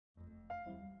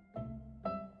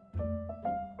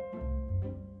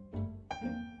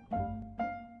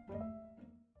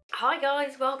Hi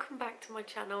guys, welcome back to my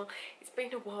channel. It's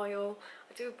been a while.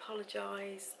 I do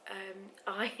apologise.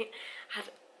 I had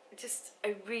just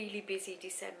a really busy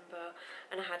December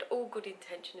and I had all good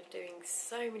intention of doing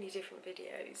so many different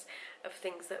videos of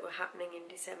things that were happening in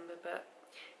December, but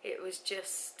it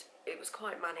was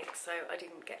quite manic, so I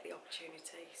didn't get the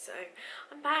opportunity. So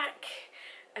I'm back.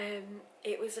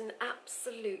 It was an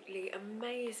absolutely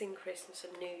amazing Christmas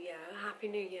and New Year. Happy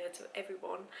New Year to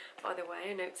everyone, by the way.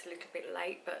 I know it's a little bit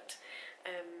late, but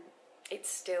it's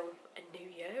still a new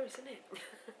year, isn't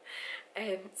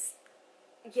it?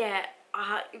 Yeah,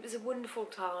 it was a wonderful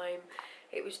time.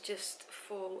 It was just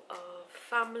full of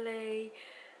family,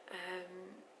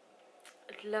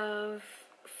 love,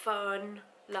 fun,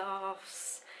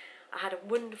 laughs. I had a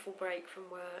wonderful break from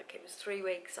work. It was 3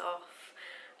 weeks off,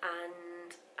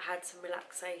 and I had some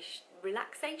relaxing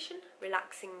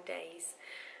days,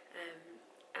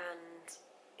 and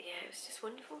yeah, it was just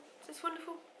wonderful.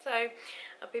 So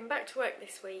I've been back to work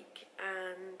this week,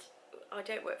 and I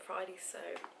don't work Fridays, so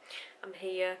I'm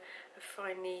here. I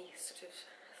finally sort of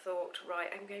thought, right,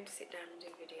 I'm going to sit down and do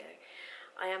a video.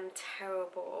 I am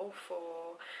terrible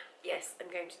for, yes,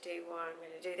 I'm going to do one, I'm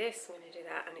going to do this, I'm going to do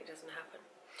that, and it doesn't happen.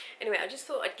 Anyway, I just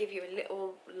thought I'd give you a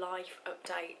little life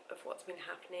update of what's been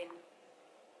happening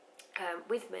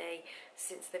with me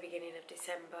since the beginning of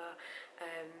December.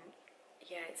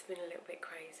 Yeah, it's been a little bit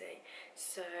crazy.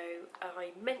 So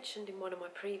I mentioned in one of my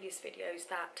previous videos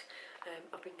that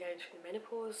I've been going through the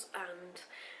menopause, and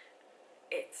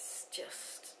it's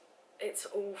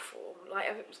awful. Like,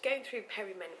 I was going through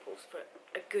perimenopause for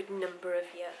a good number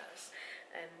of years,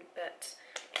 but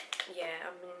yeah,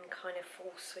 I'm in kind of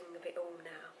full swing of it all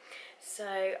now.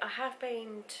 So I have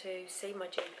been to see my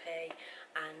GP,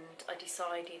 and I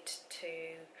decided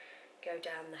to go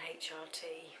down the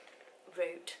HRT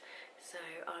route. So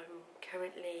I'm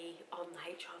currently on the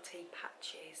HRT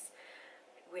patches,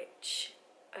 which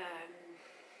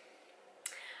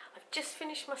I've just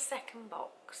finished my second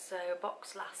box. So a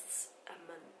box lasts a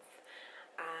month,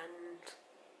 and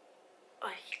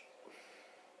I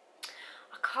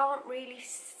can't really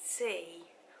see,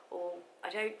 or I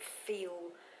don't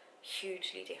feel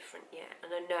hugely different yet,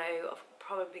 and I know I've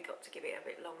probably got to give it a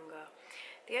bit longer.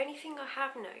 The only thing I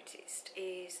have noticed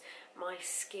is my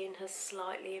skin has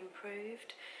slightly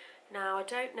improved. Now, I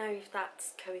don't know if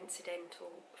that's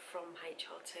coincidental from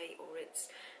HRT or it's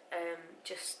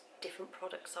just different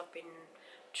products I've been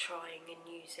trying and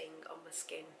using on my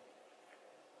skin.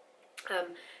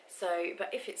 But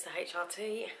if it's the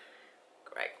HRT,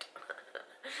 great.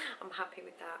 I'm happy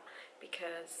with that,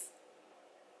 because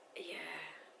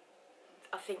yeah,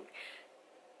 I think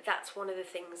that's one of the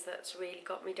things that's really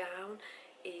got me down,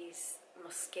 is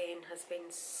my skin has been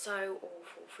so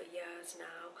awful for years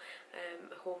now.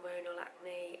 Hormonal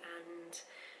acne and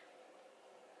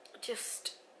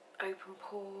just open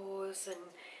pores,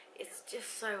 and it's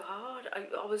just so hard.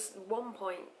 I was at one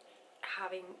point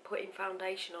putting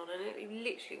foundation on, and it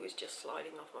literally was just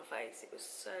sliding off my face. It was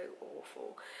so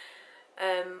awful.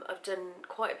 I've done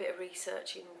quite a bit of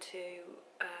research into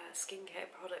skincare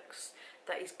products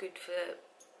that is good for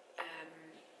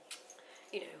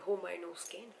you know, hormonal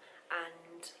skin,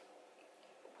 and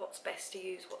what's best to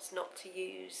use, what's not to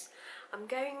use. I'm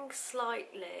going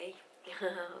slightly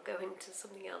I'll go into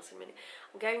something else in a minute.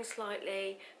 I'm going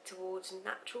slightly towards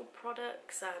natural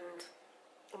products, and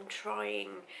I'm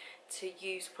trying to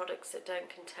use products that don't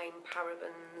contain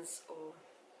parabens, or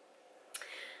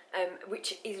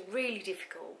which is really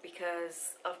difficult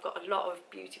because I've got a lot of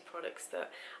beauty products that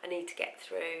I need to get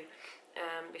through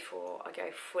before I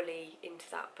go fully into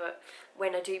that. But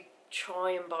when I do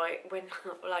try and buy,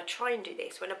 I try and do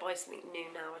this, when I buy something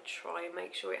new now, I try and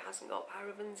make sure it hasn't got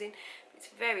parabens in. It's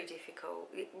very difficult,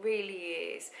 it really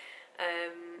is,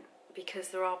 because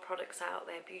there are products out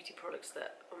there, beauty products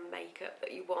that are makeup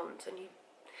that you want, and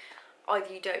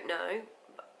either you don't know,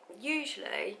 but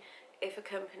usually if a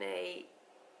company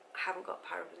haven't got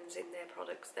parabens in their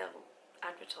products, they'll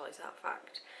advertise that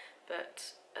fact,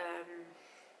 but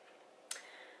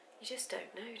you just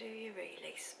don't know, do you,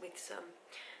 really, with some.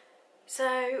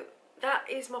 So that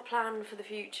is my plan for the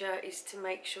future, is to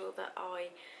make sure that I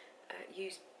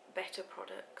use better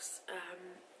products.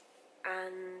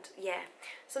 And yeah,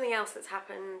 something else that's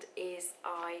happened is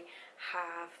I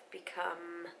have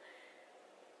become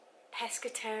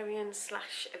pescatarian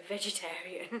 /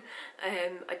 vegetarian.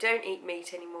 I don't eat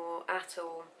meat anymore at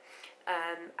all,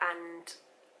 and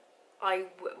I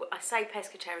say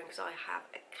pescatarian because I have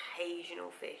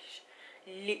occasional fish,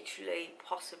 literally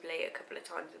possibly a couple of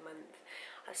times a month.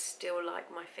 I still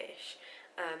like my fish,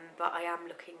 but I am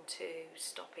looking to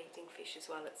stop eating fish as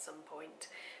well at some point.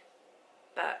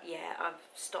 But yeah, I've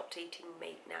stopped eating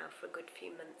meat now for a good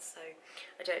few months, so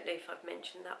I don't know if I've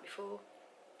mentioned that before.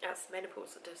 That's the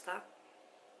menopause that does that.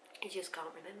 You just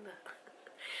can't remember.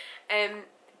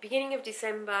 Beginning of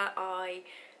December, I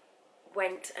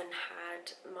went and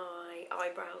had my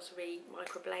eyebrows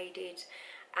microbladed,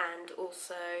 and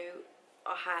also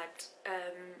I had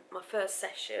my first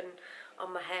session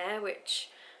on my hair, which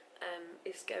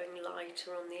is going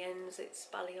lighter on the ends. It's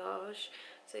balayage.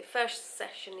 So the first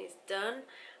session is done.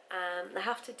 They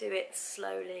have to do it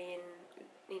slowly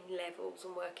in levels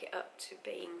and work it up to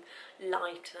being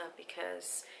lighter,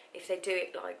 because if they do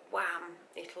it like wham,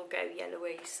 it'll go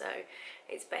yellowy, so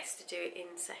it's best to do it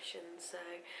in sessions. So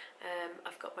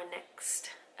I've got my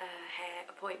next hair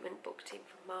appointment booked in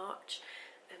for March,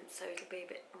 so it'll be a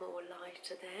bit more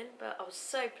lighter then, but I was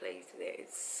so pleased with it.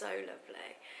 It's so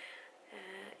lovely.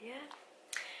 Yeah.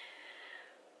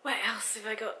 What else have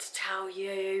I got to tell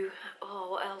you?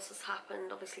 Oh, what else has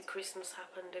happened? Obviously Christmas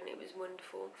happened and it was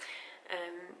wonderful.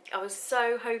 I was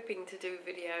so hoping to do a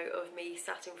video of me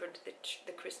sat in front of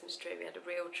the Christmas tree. We had a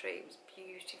real tree, it was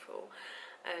beautiful,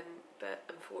 but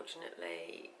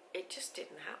unfortunately it just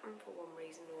didn't happen for one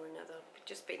reason or another. I've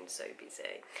just been so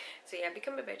busy. So yeah, I've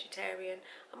become a vegetarian.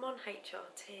 I'm on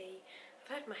HRT. I've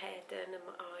had my hair done and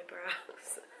my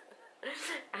eyebrows.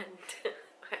 And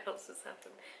what else has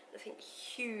happened? Nothing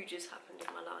huge has happened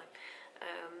in my life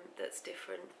that's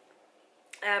different.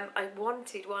 I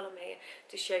wanted, while I'm here,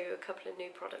 to show you a couple of new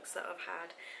products that I've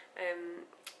had.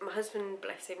 My husband,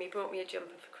 bless him, he brought me a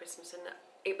jumper for Christmas, and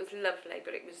it was lovely,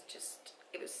 but it was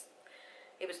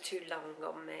too long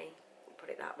on me, put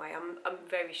it that way. I'm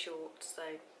very short, so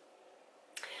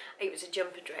it was a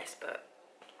jumper dress, but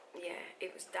yeah,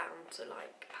 it was down to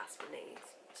like past my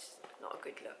knees. It's not a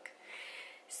good look.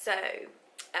 So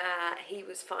he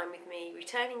was fine with me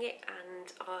returning it,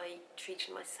 and I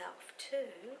treated myself to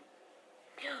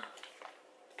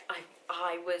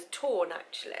I was torn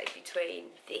actually between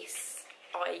this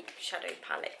eyeshadow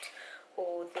palette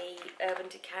or the Urban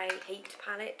Decay Heat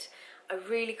palette. I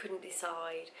really couldn't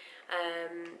decide.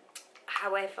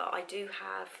 However, I do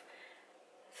have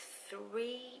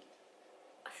three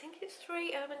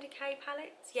Urban Decay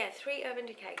palettes. Yeah, 3 Urban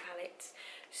Decay palettes.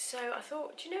 So I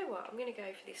thought, do you know what? I'm going to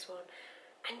go for this one.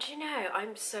 And you know,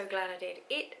 I'm so glad I did.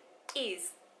 It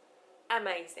is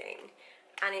amazing.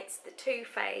 And it's the Too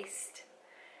Faced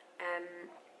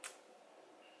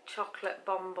chocolate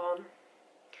bonbon.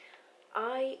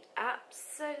 I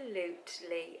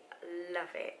absolutely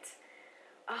love it.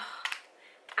 Oh,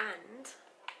 and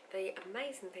the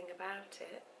amazing thing about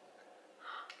it,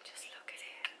 just look at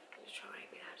it. I'm going to try it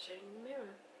without showing the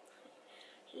mirror.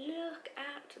 Look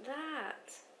at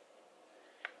that.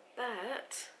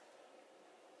 That,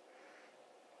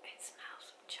 it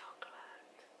smells of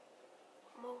chocolate.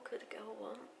 What more could a girl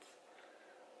want?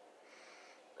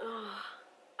 Oh,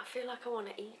 I feel like I want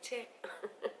to eat it.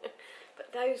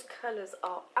 But those colours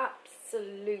are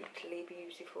absolutely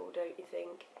beautiful, don't you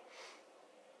think?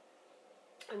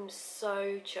 I'm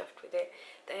so chuffed with it.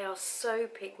 They are so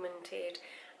pigmented,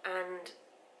 and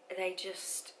they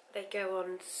go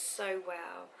on so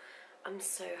well. I'm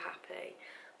so happy.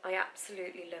 I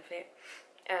absolutely love it.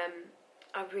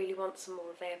 I really want some more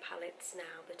of their palettes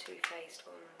now, the Too Faced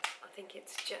ones. I think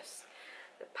it's just,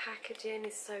 the packaging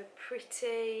is so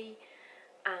pretty,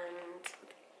 and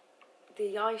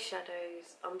the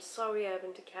eyeshadows, I'm sorry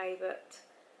Urban Decay, but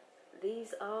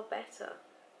these are better.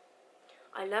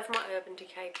 I love my Urban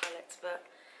Decay palettes, but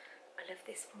I love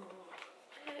this more.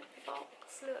 Look, the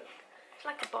box, look. It's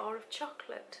like a bar of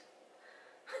chocolate.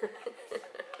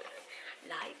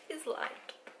 Life is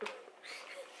like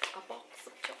a box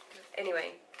of chocolate.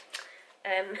 Anyway,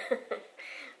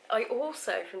 I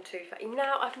also, from Too Faced,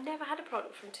 now I've never had a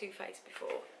product from Too Faced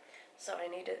before, so I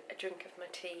need a drink of my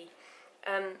tea.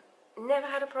 Never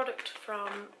had a product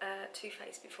from Too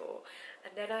Faced before,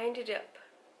 and then I ended up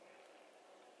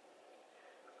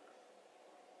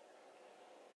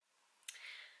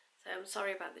I'm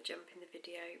sorry about the jump in the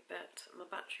video, but my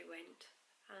battery went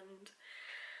and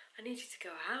I needed to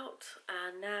go out,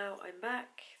 and now I'm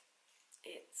back.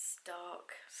 It's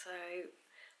dark, so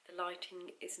the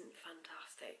lighting isn't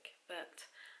fantastic, but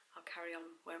I'll carry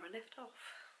on where I left off.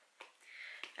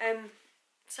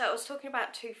 So I was talking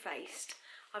about Too Faced.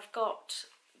 I've got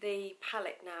the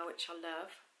palette now, which I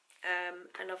love,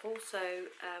 and I've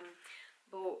also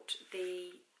bought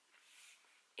the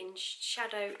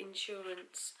Shadow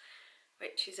Insurance,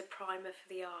 which is a primer for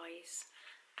the eyes,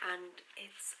 and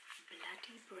it's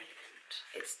bloody brilliant.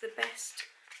 It's the best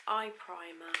eye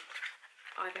primer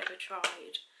I've ever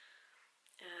tried.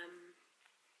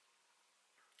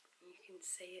 You can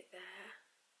see it there.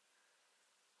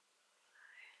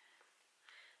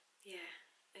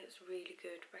 really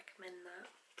good, recommend that.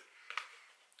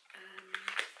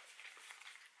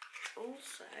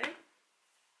 Also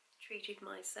treated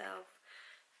myself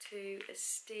to a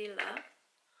Stila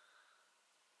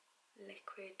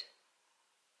liquid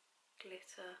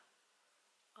glitter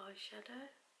eyeshadow.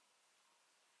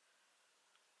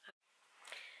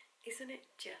 Isn't it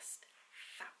just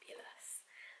fabulous?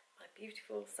 My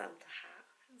beautiful Santa hat,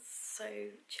 so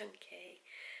chunky,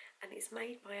 and it's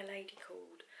made by a lady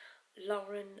called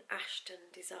Lauren Ashton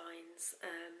Designs.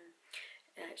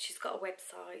 She's got a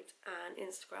website and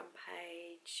Instagram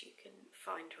page, you can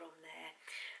find her on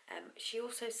there. She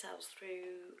also sells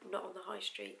through Not on the High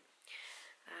Street,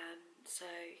 so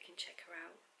you can check her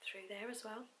out through there as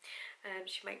well.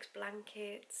 She makes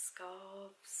blankets,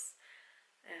 scarves,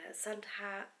 Santa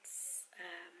hats,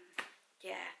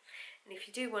 yeah, and if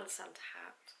you do want a Santa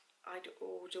hat, I'd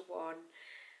order one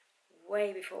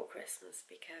way before Christmas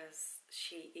because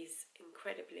she is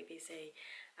incredibly busy,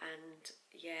 and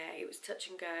yeah, it was touch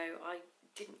and go. I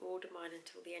didn't order mine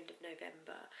until the end of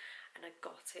November and I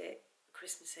got it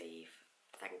Christmas Eve,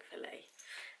 thankfully,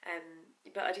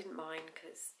 but I didn't mind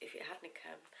because if it hadn't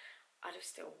come I'd have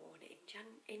still worn it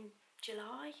in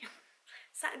July.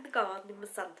 Sat in the garden in my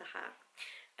Santa hat.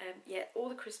 Yeah, all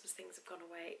the Christmas things have gone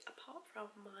away apart from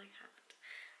my hat.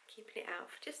 Keeping it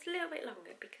out for just a little bit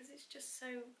longer because it's just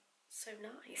so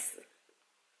nice.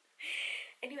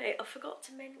 Anyway, I forgot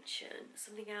to mention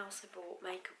something else I bought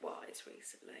makeup wise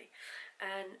recently,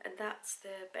 and that's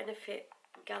the Benefit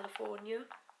California.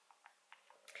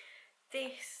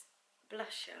 This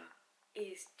blusher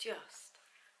is just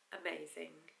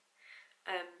amazing.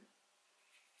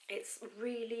 It's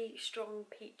really strong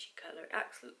peachy colour. It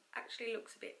actually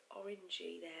looks a bit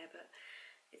orangey there, but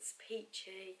it's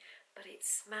peachy, but it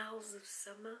smells of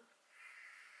summer.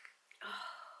 Oh,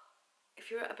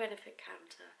 if you're at a Benefit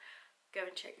counter, go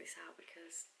and check this out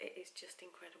because it is just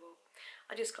incredible.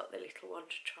 I just got the little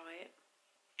one to try it.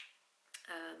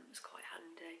 It's quite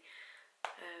handy.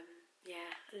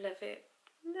 Yeah, I love it.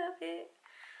 Love it.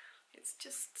 It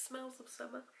just smells of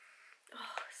summer.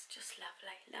 Oh, it's just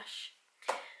lovely, lush.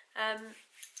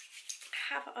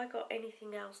 Have I got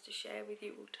anything else to share with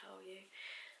you or tell you?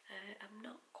 I'm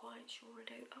not quite sure I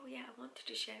do. Oh yeah, I wanted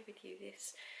to share with you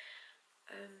this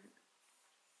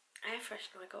air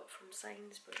freshener I got from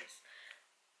Sainsbury's.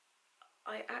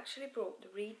 I actually brought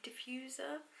the reed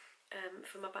diffuser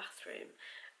for my bathroom,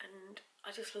 and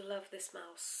I just love the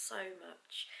smell so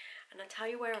much. And I tell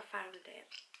you where I found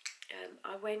it.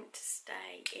 I went to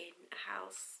stay in a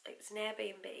house, it was an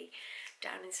Airbnb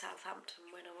down in Southampton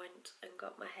when I went and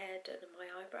got my hair done and my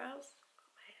eyebrows,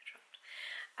 got my hair trapped,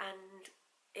 and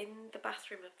in the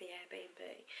bathroom of the Airbnb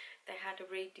they had a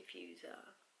reed diffuser.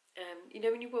 You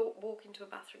know when you walk into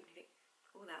a bathroom and you think,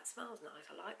 oh, that smells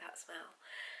nice, I like that smell,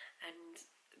 and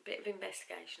a bit of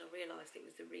investigation I realised it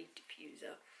was the reed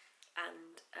diffuser,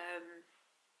 and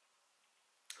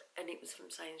it was from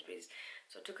Sainsbury's,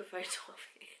 so I took a photo of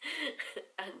it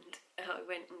and I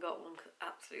went and got one because I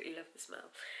absolutely love the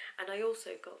smell. And I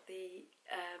also got the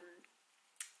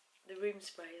room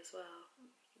spray as well,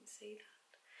 you can see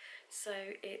that. So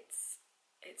it's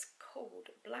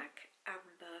called Black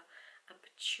Amber and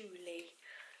Patchouli,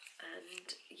 and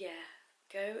yeah,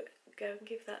 go and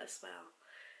give that a smell.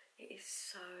 It is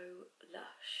so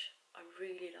lush, I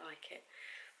really like it.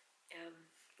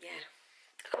 Yeah,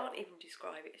 I can't even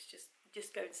describe it, it's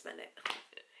just go and smell it.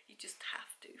 You just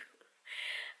have to.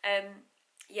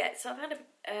 Yeah, so I've had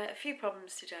a few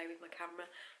problems today with my camera.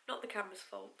 Not the camera's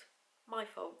fault, my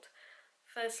fault.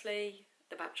 Firstly,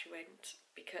 the battery went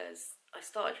because I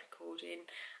started recording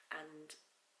and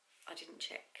I didn't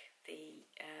check the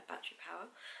battery power,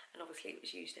 and obviously it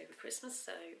was used over Christmas,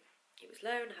 so it was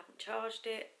low and I haven't charged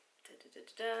it.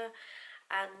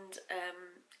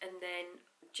 And then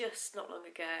just not long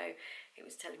ago it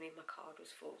was telling me my card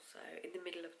was full, so in the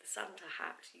middle of the Santa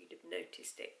hat you'd have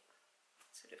noticed it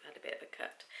sort of had a bit of a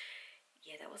cut.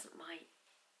 Yeah, that wasn't my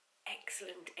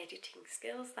excellent editing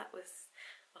skills, that was,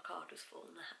 my card was full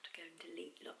and I had to go and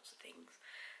delete lots of things.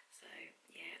 So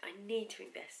yeah, I need to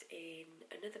invest in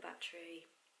another battery,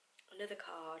 another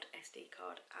card, SD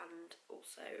card, and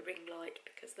also a ring light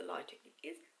because the lighting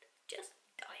is just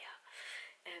dire.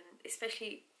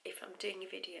 Especially if I'm doing a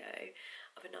video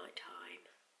of a night time,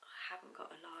 I haven't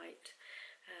got a light,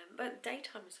 but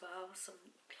daytime as well. Some,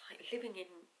 like living in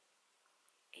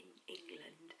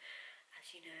England,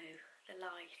 as you know, the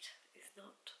light is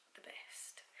not the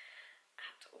best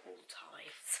at all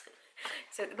times.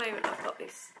 So at the moment I've got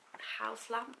this house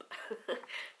lamp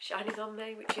shining on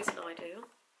me, which isn't ideal.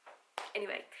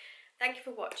 Anyway, thank you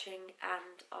for watching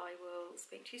and I will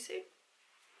speak to you soon.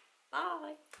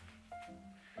 Bye.